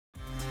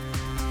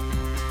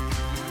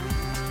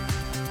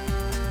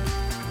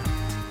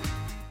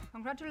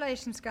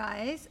Congratulations,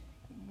 guys.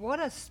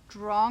 What a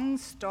strong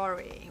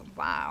story.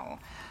 Wow.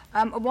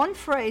 One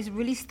phrase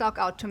really stuck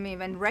out to me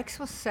when Rex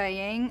was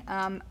saying,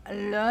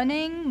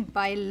 learning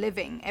by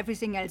living,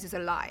 everything else is a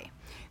lie.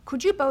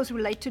 Could you both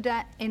relate to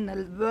that in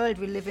the world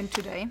we live in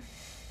today?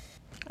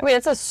 I mean,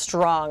 it's a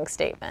strong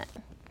statement.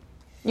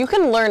 You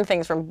can learn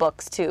things from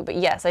books too, but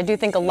yes, I do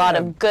think a lot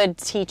of good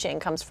teaching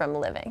comes from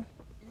living.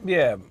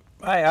 Yeah,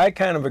 I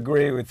kind of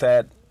agree with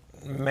that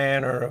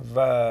manner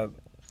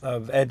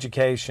of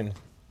education.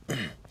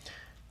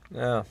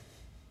 Yeah.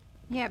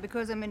 Yeah,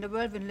 because I mean the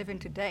world we live in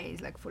today is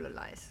like full of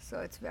lies, so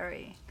it's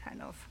very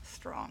kind of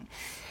strong.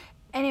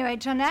 Anyway,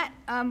 Jeanette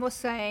was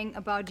saying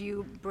about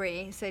you,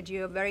 Brie, said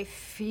you're a very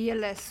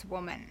fearless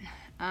woman.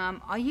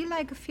 Are you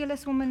like a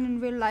fearless woman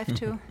in real life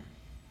too?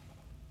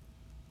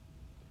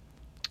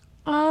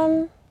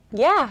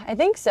 Yeah, I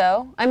think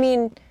so. I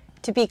mean,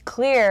 to be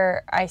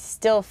clear, I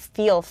still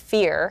feel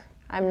fear.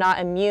 I'm not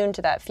immune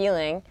to that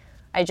feeling.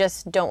 I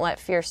just don't let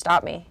fear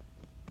stop me.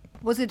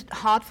 Was it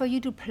hard for you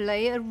to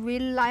play a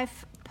real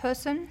life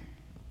person?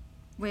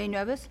 Were you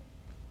nervous?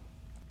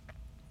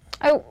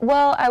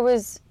 Well, I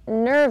was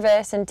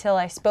nervous until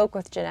I spoke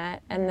with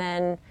Jeanette, and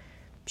then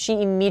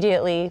she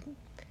immediately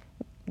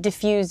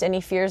diffused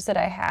any fears that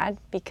I had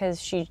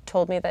because she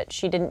told me that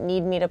she didn't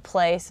need me to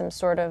play some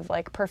sort of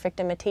like perfect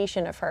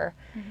imitation of her,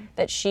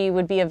 that she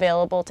would be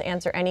available to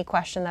answer any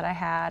question that I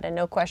had, and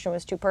no question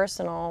was too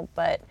personal,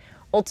 but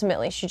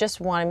ultimately she just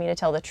wanted me to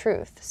tell the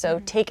truth.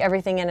 So take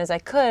everything in as I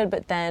could,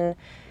 but then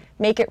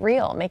make it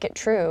real, make it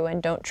true,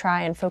 and don't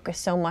try and focus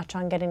so much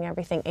on getting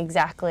everything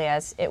exactly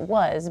as it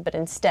was, but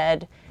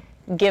instead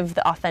give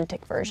the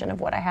authentic version of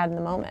what I had in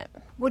the moment.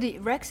 Woody,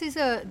 Rex is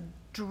a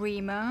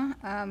dreamer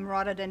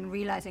rather than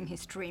realizing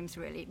his dreams,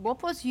 really.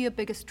 What was your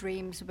biggest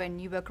dreams when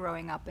you were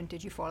growing up, and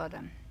did you follow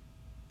them?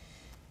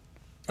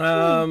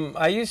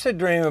 I used to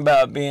dream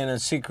about being a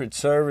Secret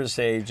Service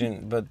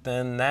agent, but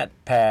then that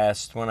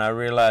passed when I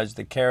realized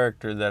the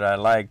character that I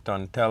liked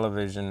on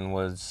television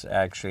was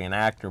actually an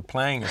actor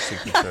playing a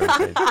Secret Service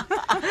agent.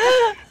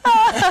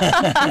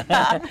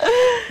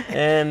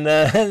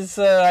 And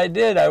so I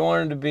did. I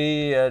wanted to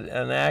be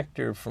an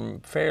actor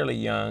from fairly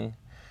young,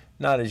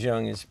 not as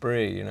young as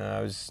Brie. You know, I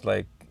was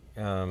like,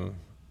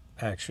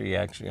 actually,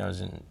 I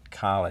was in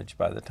college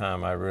by the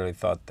time I really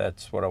thought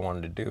that's what I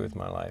wanted to do with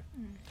my life.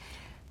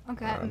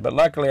 Okay. But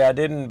luckily, I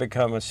didn't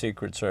become a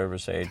Secret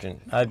Service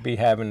agent. I'd be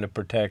having to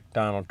protect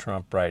Donald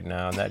Trump right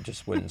now, and that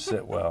just wouldn't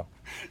sit well.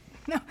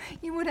 No,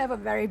 you would have a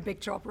very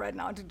big job right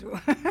now to do.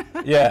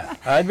 Yeah,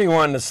 I'd be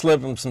wanting to slip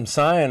him some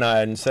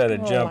cyanide instead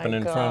of jumping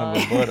in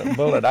front of a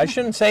bullet. I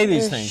shouldn't say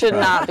these things. Should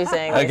not be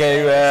saying these Okay,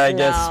 things. well, I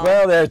guess,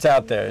 well, there, it's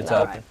out there. It's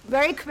All out right. there.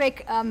 Very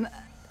quick,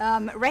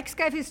 Rex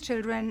gave his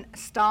children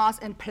stars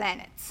and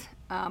planets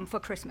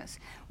for Christmas.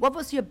 What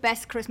was your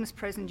best Christmas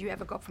present you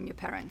ever got from your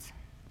parents?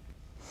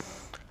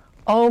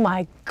 Oh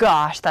my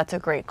gosh, that's a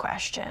great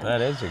question. That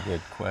is a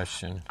good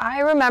question. I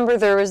remember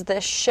there was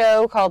this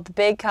show called The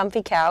Big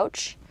Comfy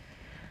Couch.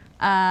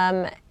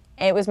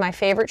 It was my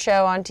favorite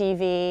show on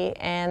TV,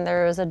 and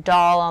there was a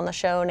doll on the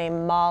show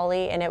named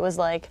Molly, and it was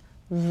like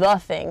the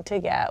thing to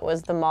get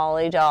was the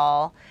Molly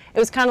doll. It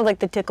was kind of like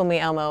the Tickle Me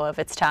Elmo of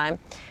its time.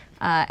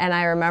 And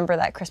I remember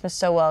that Christmas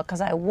so well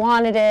because I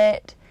wanted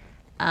it.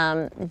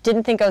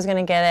 Didn't think I was going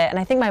to get it, and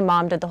I think my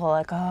mom did the whole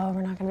like, oh,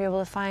 we're not going to be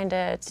able to find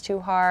it, it's too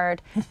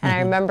hard. And I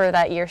remember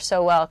that year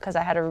so well because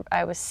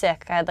I was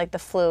sick. I had like the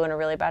flu and a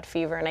really bad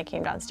fever, and I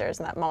came downstairs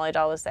and that Molly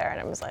doll was there, and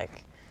it was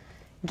like,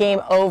 game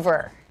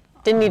over.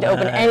 Didn't need to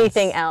open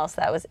anything else.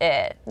 That was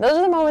it. Those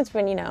are the moments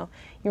when, you know,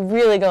 you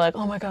really go like,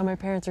 oh my God, my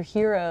parents are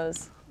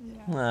heroes.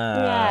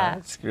 Yeah.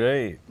 That's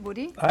great.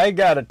 Woody? I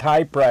got a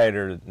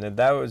typewriter.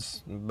 That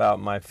was about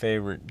my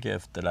favorite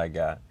gift that I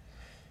got.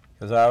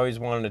 Because I always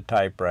wanted a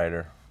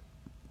typewriter.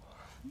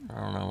 I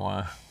don't know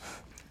why.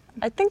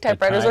 I think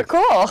typewriters are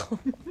cool.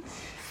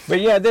 But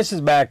yeah, this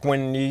is back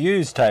when you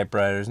used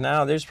typewriters.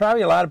 Now, there's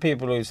probably a lot of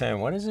people who are saying,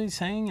 what is he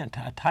saying?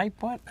 A type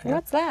what?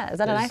 What's that? Is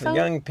that an iPhone?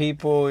 Young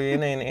people,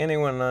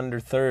 anyone under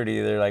 30,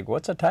 they're like,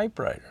 what's a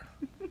typewriter?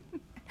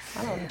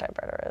 I don't know what a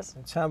typewriter is.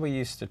 It's how we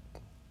used to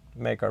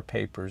make our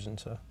papers and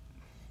stuff.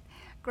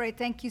 Great,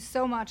 thank you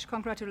so much.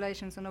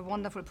 Congratulations on a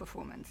wonderful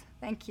performance.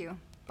 Thank you.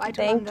 Bye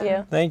to Thank London.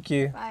 you. Thank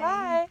you. Bye.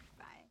 Bye.